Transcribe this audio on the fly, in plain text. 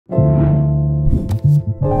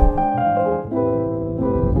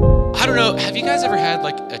So have you guys ever had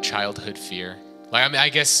like a childhood fear? Like, I mean, I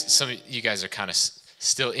guess some of you guys are kind of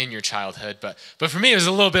still in your childhood, but for me, it was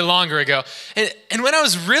a little bit longer ago. And when I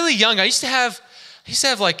was really young, I used to have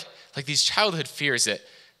like these childhood fears that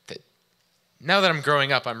now that I'm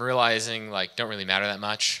growing up, I'm realizing like don't really matter that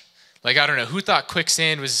much. Like, I don't know, who thought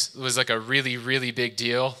quicksand was like a really, really big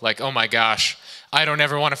deal? Like, oh my gosh, I don't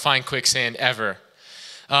ever want to find quicksand ever.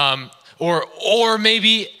 Or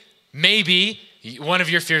maybe one of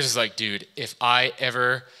your fears is like, dude, if I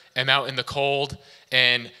ever am out in the cold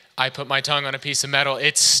and I put my tongue on a piece of metal,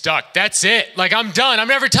 it's stuck. That's it. Like, I'm done. I'm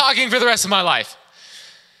never talking for the rest of my life.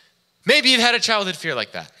 Maybe you've had a childhood fear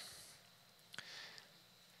like that.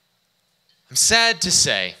 I'm sad to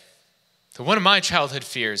say that one of my childhood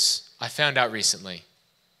fears I found out recently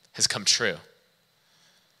has come true.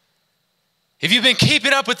 If you've been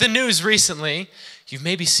keeping up with the news recently, you've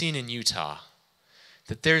maybe seen in Utah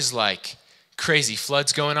that there's like crazy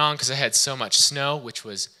floods going on because I had so much snow, which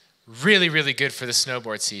was really, really good for the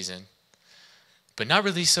snowboard season, but not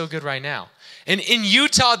really so good right now. And in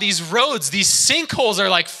Utah, these roads, these sinkholes are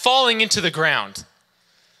like falling into the ground.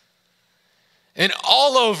 And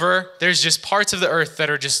all over, there's just parts of the earth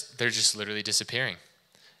that are they're just literally disappearing.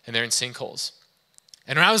 And they're in sinkholes.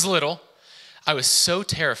 And when I was little, I was so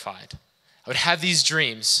terrified. I would have these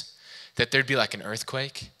dreams that there'd be like an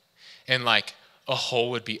earthquake and like a hole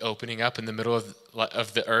would be opening up in the middle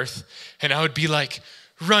of the earth. And I would be like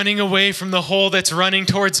running away from the hole that's running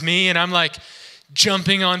towards me. And I'm like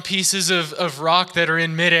jumping on pieces of rock that are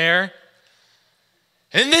in midair.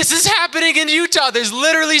 And this is happening in Utah. There's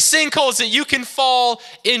literally sinkholes that you can fall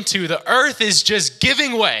into. The earth is just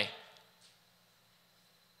giving way.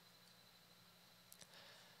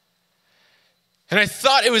 And I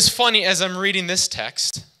thought it was funny as I'm reading this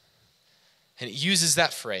text, and it uses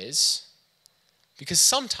that phrase, because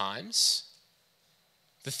sometimes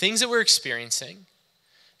the things that we're experiencing,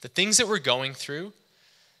 the things that we're going through,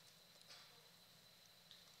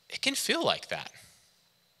 it can feel like that.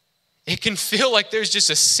 It can feel like there's just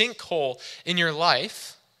a sinkhole in your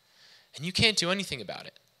life, and you can't do anything about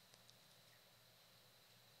it.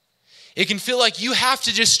 It can feel like you have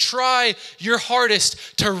to just try your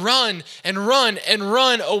hardest to run and run and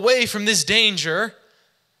run away from this danger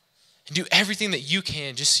and do everything that you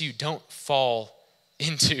can just so you don't fall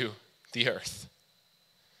into the earth.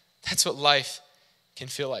 That's what life can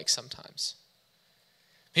feel like sometimes.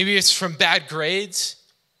 Maybe it's from bad grades.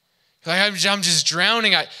 Like, I'm just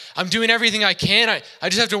drowning. I'm doing everything I can. I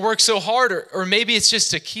just have to work so hard. Or maybe it's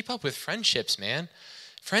just to keep up with friendships, man.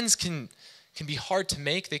 Friends can be hard to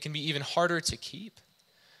make. They can be even harder to keep.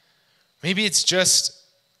 Maybe it's just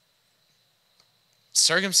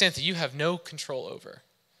circumstance that you have no control over.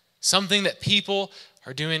 Something that people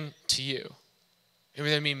are doing to you.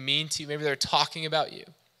 Maybe they're being mean to you. Maybe they're talking about you.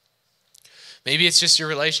 Maybe it's just your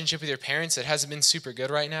relationship with your parents that hasn't been super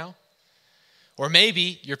good right now. Or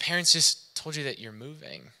maybe your parents just told you that you're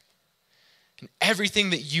moving. And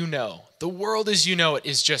everything that you know, the world as you know it,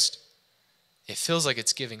 is just, it feels like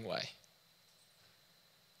it's giving way.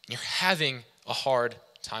 You're having a hard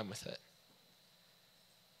time with it.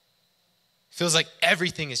 It feels like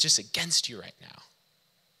everything is just against you right now. I'm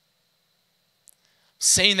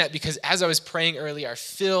saying that because as I was praying earlier, I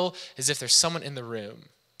feel as if there's someone in the room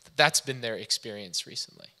that's been their experience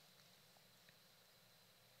recently.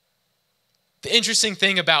 The interesting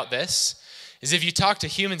thing about this is if you talk to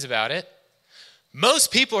humans about it,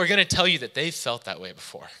 most people are going to tell you that they've felt that way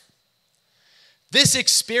before. This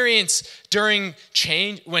experience during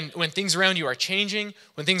change, when things around you are changing,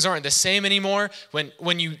 when things aren't the same anymore,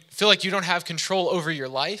 when you feel like you don't have control over your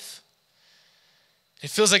life, it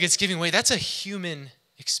feels like it's giving way. That's a human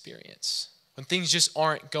experience when things just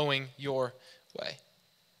aren't going your way.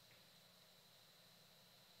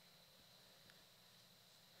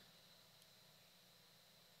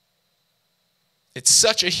 It's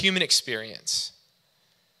such a human experience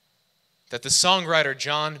that the songwriter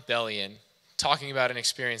John Bellion, talking about an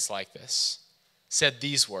experience like this, said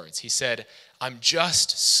these words. He said, "I'm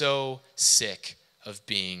just so sick of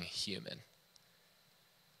being human."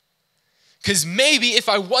 Because maybe if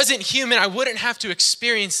I wasn't human, I wouldn't have to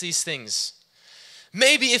experience these things.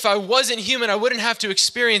 Maybe if I wasn't human, I wouldn't have to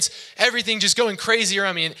experience everything just going crazy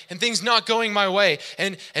around me and things not going my way.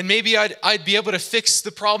 And maybe I'd be able to fix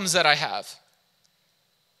the problems that I have.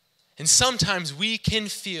 And sometimes we can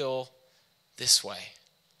feel this way.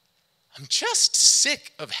 I'm just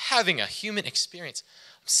sick of having a human experience.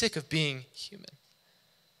 I'm sick of being human.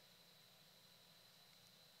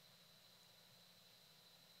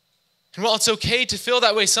 And while it's okay to feel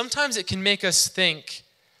that way, sometimes it can make us think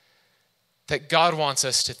that God wants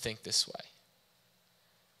us to think this way.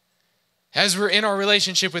 As we're in our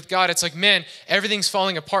relationship with God, it's like, man, everything's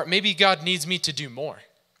falling apart. Maybe God needs me to do more.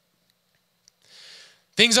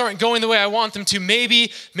 Things aren't going the way I want them to.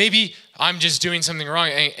 Maybe I'm just doing something wrong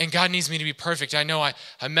and God needs me to be perfect. I know I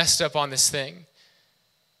messed up on this thing.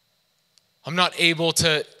 I'm not able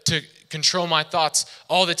to control my thoughts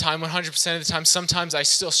all the time, 100% of the time. Sometimes I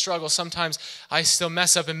still struggle. Sometimes I still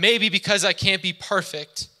mess up. And maybe because I can't be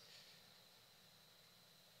perfect,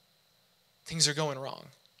 things are going wrong.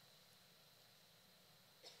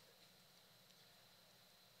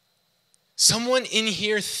 Someone in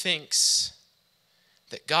here thinks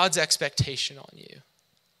that God's expectation on you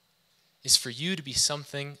is for you to be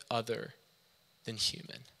something other than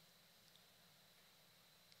human.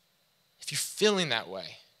 If you're feeling that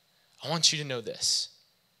way, I want you to know this,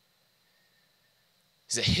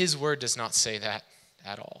 is that his word does not say that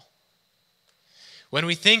at all. When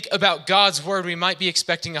we think about God's word, we might be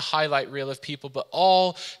expecting a highlight reel of people, but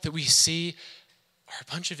all that we see are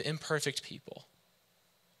a bunch of imperfect people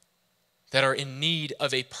that are in need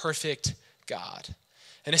of a perfect God.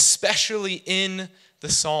 And especially in the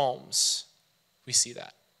Psalms, we see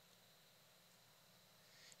that.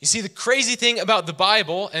 You see, the crazy thing about the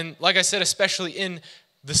Bible, and like I said, especially in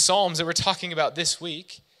the Psalms that we're talking about this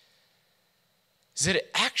week, is that it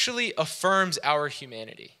actually affirms our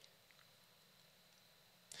humanity.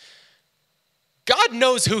 God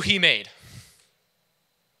knows who he made.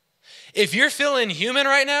 If you're feeling human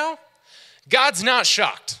right now, God's not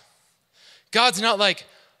shocked. God's not like,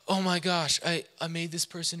 oh my gosh, I made this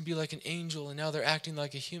person be like an angel and now they're acting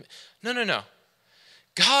like a human. No.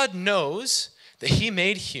 God knows that he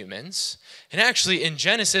made humans. And actually in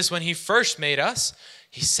Genesis, when he first made us,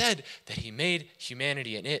 he said that he made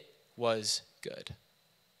humanity and it was good.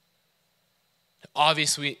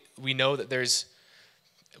 Obviously, we know that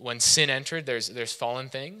when sin entered, there's fallen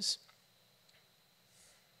things.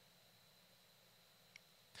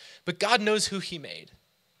 But God knows who he made.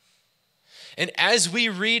 And as we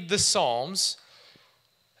read the Psalms,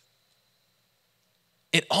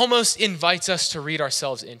 it almost invites us to read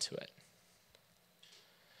ourselves into it.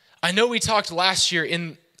 I know we talked last week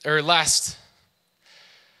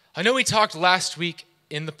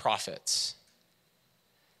in the prophets.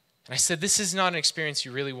 And I said, this is not an experience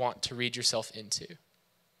you really want to read yourself into.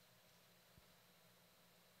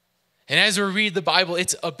 And as we read the Bible,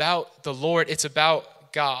 it's about the Lord. It's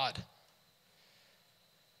about God.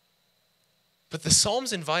 But the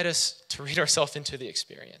Psalms invite us to read ourselves into the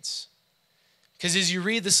experience. Because as you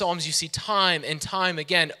read the Psalms, you see time and time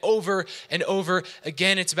again, over and over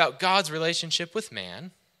again, it's about God's relationship with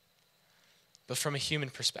man, but from a human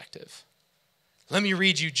perspective. Let me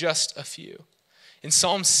read you just a few. In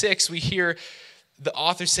Psalm 6, we hear the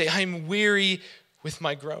author say, I am weary with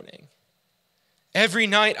my groaning. Every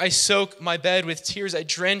night I soak my bed with tears. I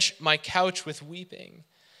drench my couch with weeping.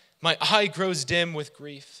 My eye grows dim with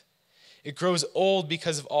grief. It grows old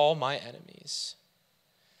because of all my enemies.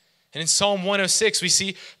 And in Psalm 106, we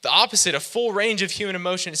see the opposite, a full range of human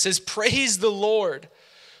emotion. It says, praise the Lord.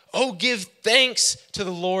 Oh, give thanks to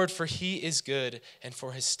the Lord, for he is good, and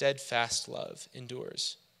for his steadfast love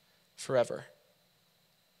endures forever.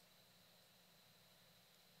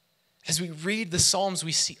 As we read the Psalms,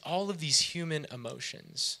 we see all of these human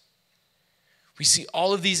emotions. We see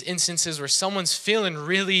all of these instances where someone's feeling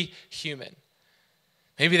really human.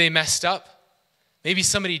 Maybe they messed up. Maybe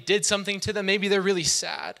somebody did something to them. Maybe they're really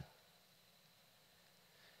sad.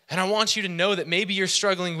 And I want you to know that maybe you're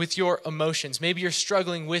struggling with your emotions. Maybe you're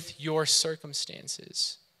struggling with your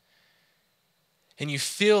circumstances. And you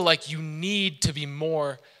feel like you need to be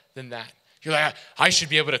more than that. You're like, I should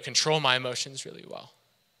be able to control my emotions really well.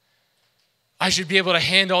 I should be able to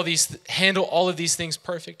handle all of these things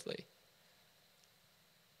perfectly.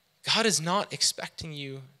 God is not expecting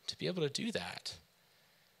you to be able to do that.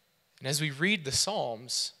 And as we read the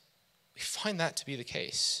Psalms, we find that to be the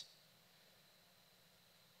case.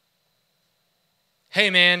 Hey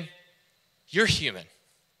man, you're human.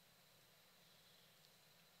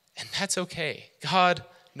 And that's okay. God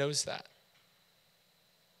knows that.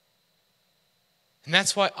 And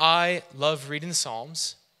that's why I love reading the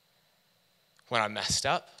Psalms when I'm messed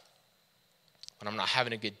up, when I'm not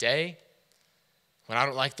having a good day, when I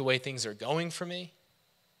don't like the way things are going for me.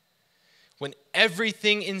 When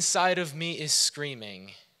everything inside of me is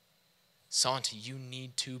screaming, Santi, you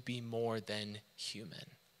need to be more than human.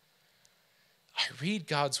 I read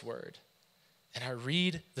God's word and I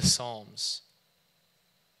read the Psalms.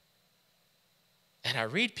 And I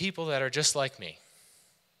read people that are just like me,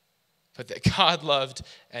 but that God loved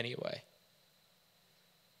anyway.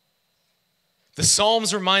 The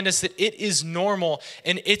Psalms remind us that it is normal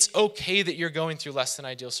and it's okay that you're going through less than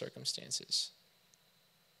ideal circumstances.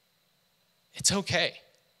 It's okay.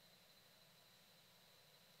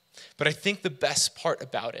 But I think the best part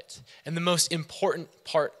about it, and the most important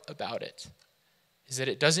part about it, is that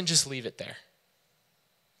it doesn't just leave it there.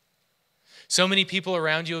 So many people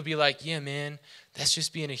around you will be like, yeah, man, that's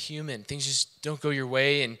just being a human. Things just don't go your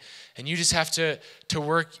way, and you just have to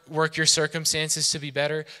work your circumstances to be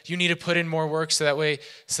better. You need to put in more work so that way,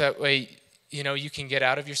 you can get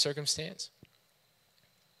out of your circumstance.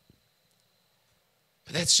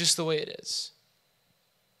 But that's just the way it is.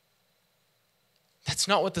 That's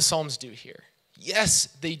not what the Psalms do here. Yes,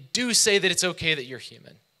 they do say that it's okay that you're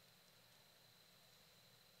human.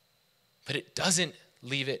 But it doesn't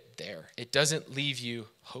leave it there. It doesn't leave you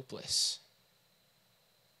hopeless.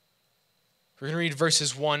 We're going to read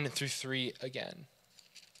verses 1 through 3 again.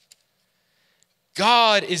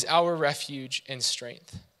 God is our refuge and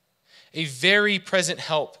strength, a very present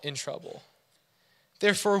help in trouble.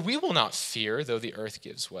 Therefore, we will not fear, though the earth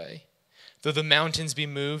gives way, though the mountains be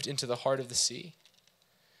moved into the heart of the sea,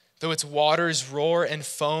 though its waters roar and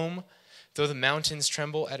foam, though the mountains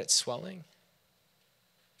tremble at its swelling.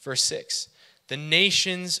 Verse 6, the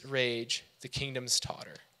nations rage, the kingdoms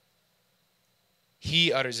totter.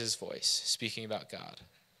 He utters his voice, speaking about God.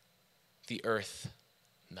 The earth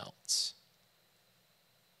melts.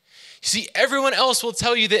 You see, everyone else will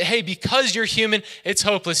tell you that, hey, because you're human, it's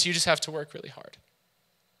hopeless. You just have to work really hard.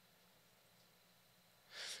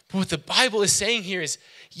 But what the Bible is saying here is,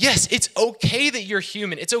 yes, it's okay that you're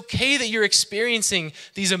human. It's okay that you're experiencing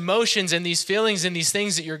these emotions and these feelings and these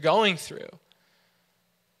things that you're going through.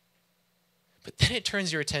 But then it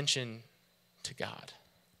turns your attention to God.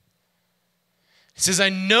 It says, I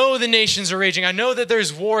know the nations are raging. I know that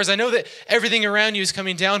there's wars. I know that everything around you is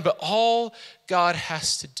coming down. But all God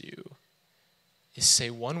has to do is say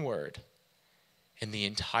one word, and the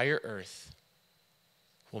entire earth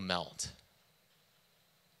will melt.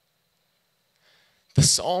 The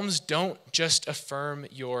Psalms don't just affirm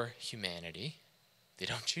your humanity. They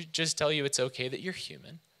don't just tell you it's okay that you're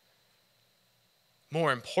human.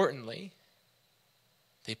 More importantly,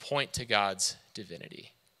 they point to God's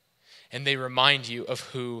divinity. And they remind you of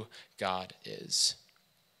who God is.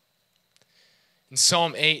 In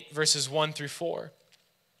Psalm 8, verses 1 through 4, it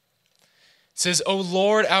says, O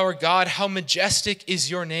Lord our God, how majestic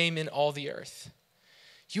is your name in all the earth.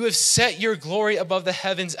 You have set your glory above the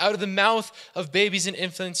heavens. Out of the mouth of babies and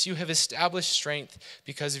infants you have established strength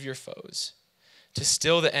because of your foes, to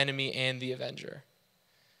still the enemy and the avenger.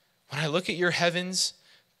 When I look at your heavens,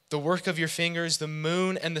 the work of your fingers, the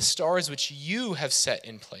moon and the stars which you have set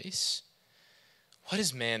in place, what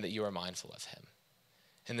is man that you are mindful of him,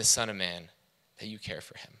 and the Son of Man that you care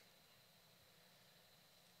for him?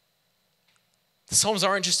 The Psalms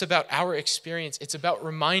aren't just about our experience. It's about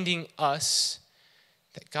reminding us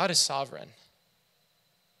that God is sovereign.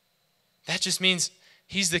 That just means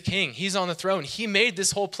he's the king. He's on the throne. He made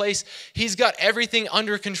this whole place. He's got everything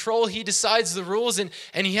under control. He decides the rules, and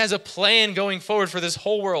he has a plan going forward for this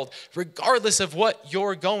whole world, regardless of what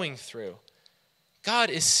you're going through. God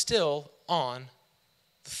is still on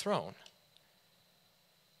the throne.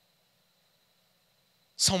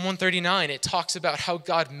 Psalm 139, it talks about how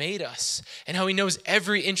God made us and how he knows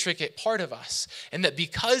every intricate part of us. And that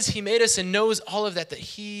because he made us and knows all of that, that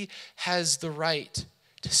he has the right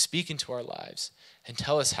to speak into our lives and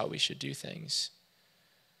tell us how we should do things.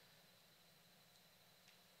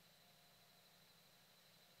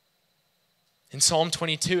 In Psalm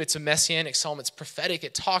 22, it's a messianic psalm. It's prophetic.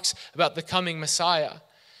 It talks about the coming Messiah.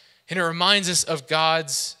 And it reminds us of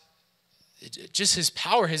God's, just his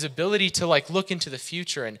power, his ability to look into the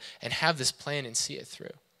future and have this plan and see it through.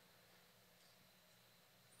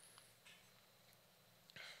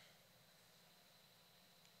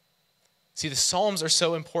 See, the Psalms are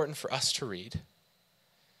so important for us to read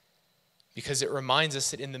because it reminds us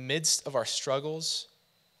that in the midst of our struggles,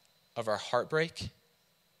 of our heartbreak,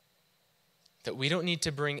 that we don't need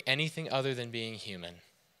to bring anything other than being human.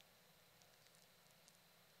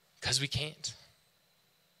 Because we can't.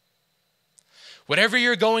 Whatever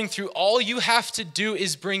you're going through, all you have to do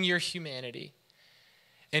is bring your humanity.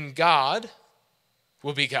 And God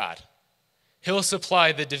will be God. He'll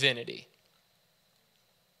supply the divinity.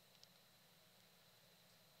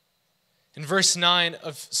 In verse 9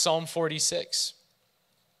 of Psalm 46,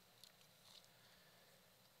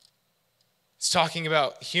 it's talking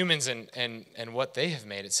about humans and what they have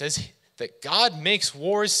made. It says that God makes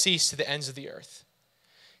wars cease to the ends of the earth.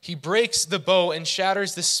 He breaks the bow and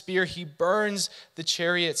shatters the spear. He burns the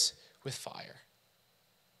chariots with fire.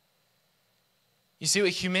 You see,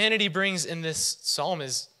 what humanity brings in this psalm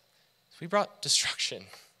is we brought destruction.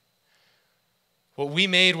 What we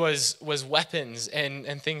made was weapons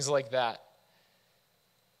and things like that.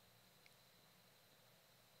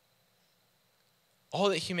 All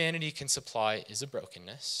that humanity can supply is a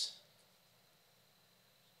brokenness.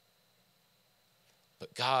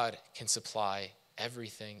 But God can supply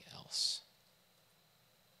everything else.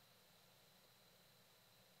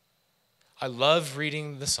 I love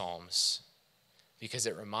reading the Psalms because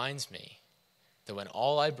it reminds me that when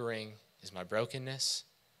all I bring is my brokenness,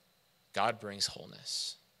 God brings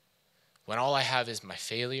wholeness. When all I have is my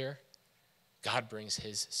failure, God brings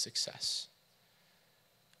his success.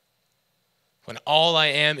 When all I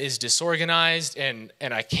am is disorganized and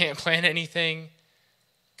I can't plan anything,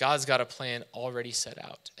 God's got a plan already set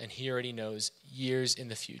out, and he already knows years in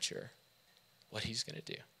the future what he's going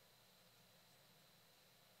to do.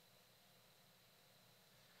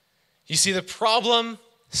 You see, the problem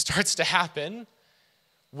starts to happen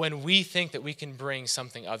when we think that we can bring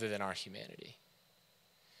something other than our humanity.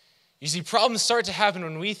 You see, problems start to happen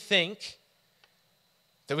when we think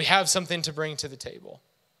that we have something to bring to the table.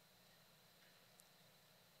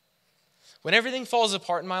 When everything falls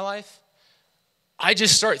apart in my life, I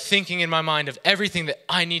just start thinking in my mind of everything that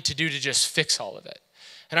I need to do to just fix all of it.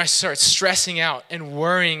 And I start stressing out and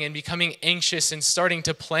worrying and becoming anxious and starting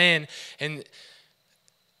to plan, and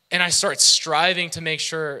I start striving to make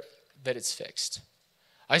sure that it's fixed.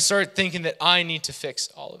 I start thinking that I need to fix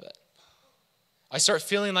all of it. I start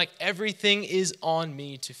feeling like everything is on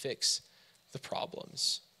me to fix the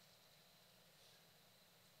problems.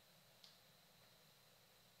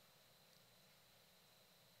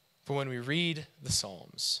 But when we read the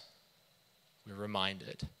Psalms, we're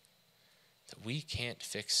reminded that we can't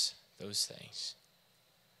fix those things,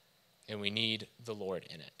 and we need the Lord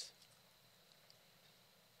in it.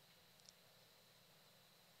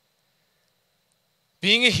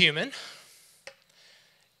 Being a human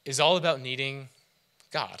is all about needing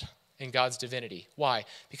God and God's divinity. Why?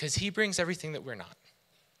 Because he brings everything that we're not.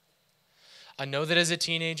 I know that as a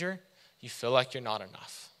teenager, you feel like you're not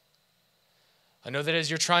enough. I know that as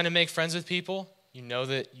you're trying to make friends with people, you know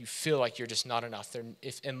that you feel like you're just not enough.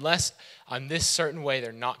 Unless I'm this certain way,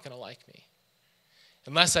 they're not going to like me.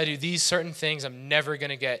 Unless I do these certain things, I'm never going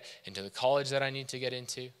to get into the college that I need to get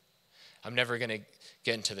into. I'm never going to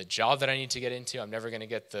get into the job that I need to get into. I'm never going to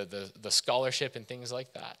get the scholarship and things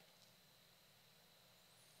like that.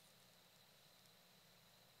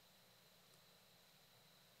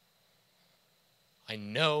 I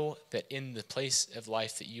know that in the place of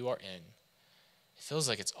life that you are in, it feels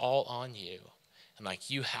like it's all on you and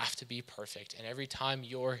like you have to be perfect. And every time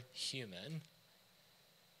you're human,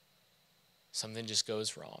 something just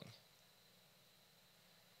goes wrong.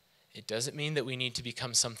 It doesn't mean that we need to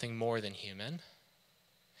become something more than human.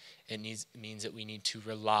 It means that we need to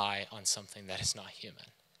rely on something that is not human.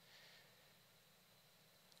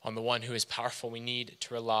 On the one who is powerful, we need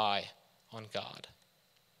to rely on God.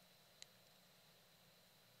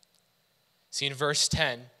 See, in verse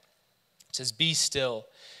 10, it says, "Be still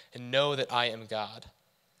and know that I am God.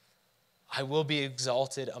 I will be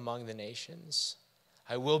exalted among the nations.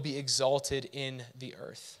 I will be exalted in the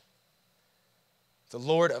earth. The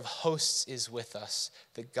Lord of hosts is with us.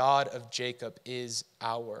 The God of Jacob is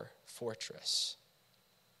our fortress."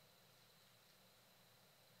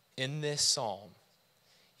 In this psalm,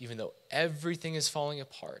 even though everything is falling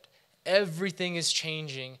apart, everything is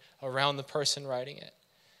changing around the person writing it,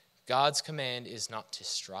 God's command is not to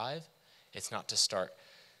strive. It's not to start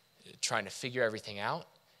trying to figure everything out.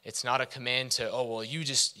 It's not a command to,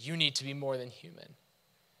 you need to be more than human.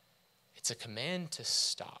 It's a command to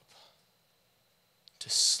stop, to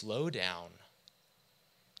slow down,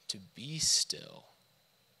 to be still,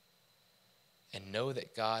 and know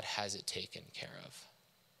that God has it taken care of.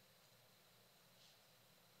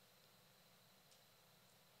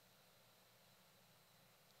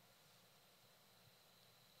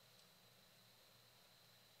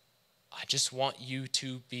 I just want you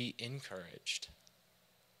to be encouraged.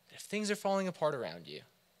 If things are falling apart around you,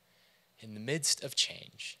 in the midst of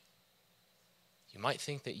change, you might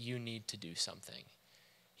think that you need to do something.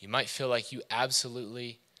 You might feel like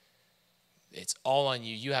it's all on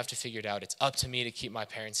you. You have to figure it out. It's up to me to keep my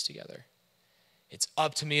parents together. It's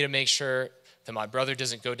up to me to make sure that my brother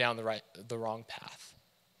doesn't go down the wrong path.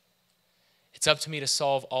 It's up to me to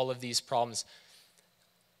solve all of these problems.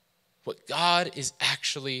 What God is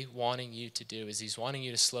actually wanting you to do is he's wanting you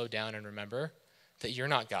to slow down and remember that you're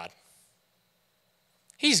not God.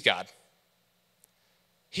 He's God.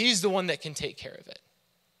 He's the one that can take care of it.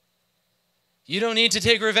 You don't need to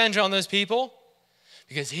take revenge on those people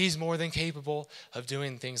because he's more than capable of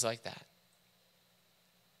doing things like that.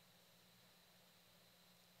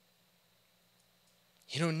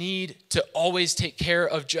 You don't need to always take care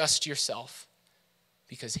of just yourself,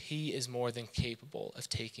 because he is more than capable of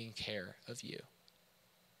taking care of you.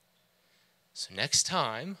 So next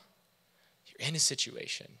time you're in a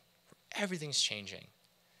situation where everything's changing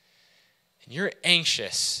and you're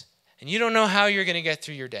anxious and you don't know how you're going to get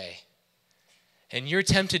through your day, and you're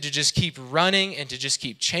tempted to just keep running and to just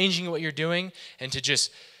keep changing what you're doing and to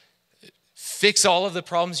just fix all of the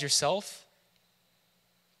problems yourself,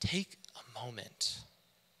 take a moment.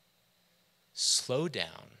 Slow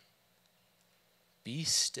down. Be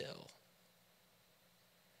still.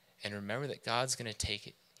 And remember that God's going to take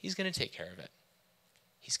it. He's going to take care of it.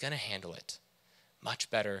 He's going to handle it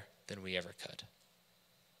much better than we ever could.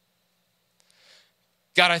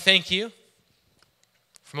 God, I thank you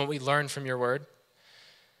from what we learned from your word.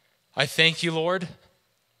 I thank you, Lord.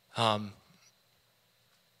 I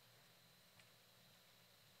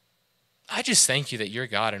just thank you that you're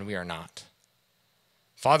God and we are not.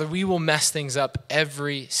 Father, we will mess things up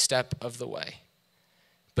every step of the way,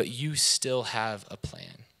 but you still have a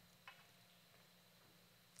plan.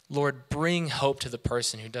 Lord, bring hope to the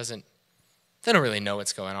person who they don't really know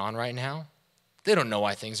what's going on right now. They don't know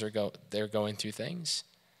why they're going through things.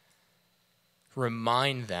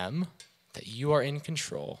 Remind them that you are in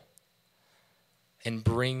control, and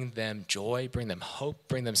bring them joy, bring them hope,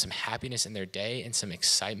 bring them some happiness in their day and some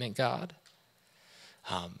excitement, God.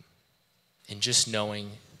 And just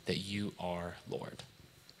knowing that you are Lord.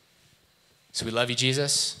 So we love you,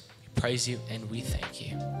 Jesus. We praise you, and we thank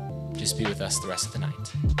you. Just be with us the rest of the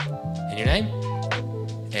night. In your name,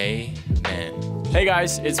 amen. Hey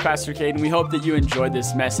guys, it's Pastor Caden. We hope that you enjoyed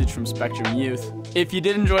this message from Spectrum Youth. If you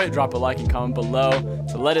did enjoy it, drop a like and comment below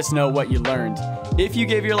to let us know what you learned. If you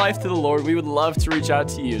gave your life to the Lord, we would love to reach out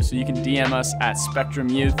to you, so you can DM us at Spectrum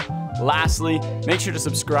Youth. Lastly, make sure to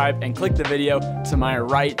subscribe and click the video to my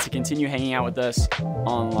right to continue hanging out with us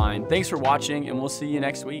online. Thanks for watching, and we'll see you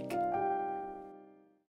next week.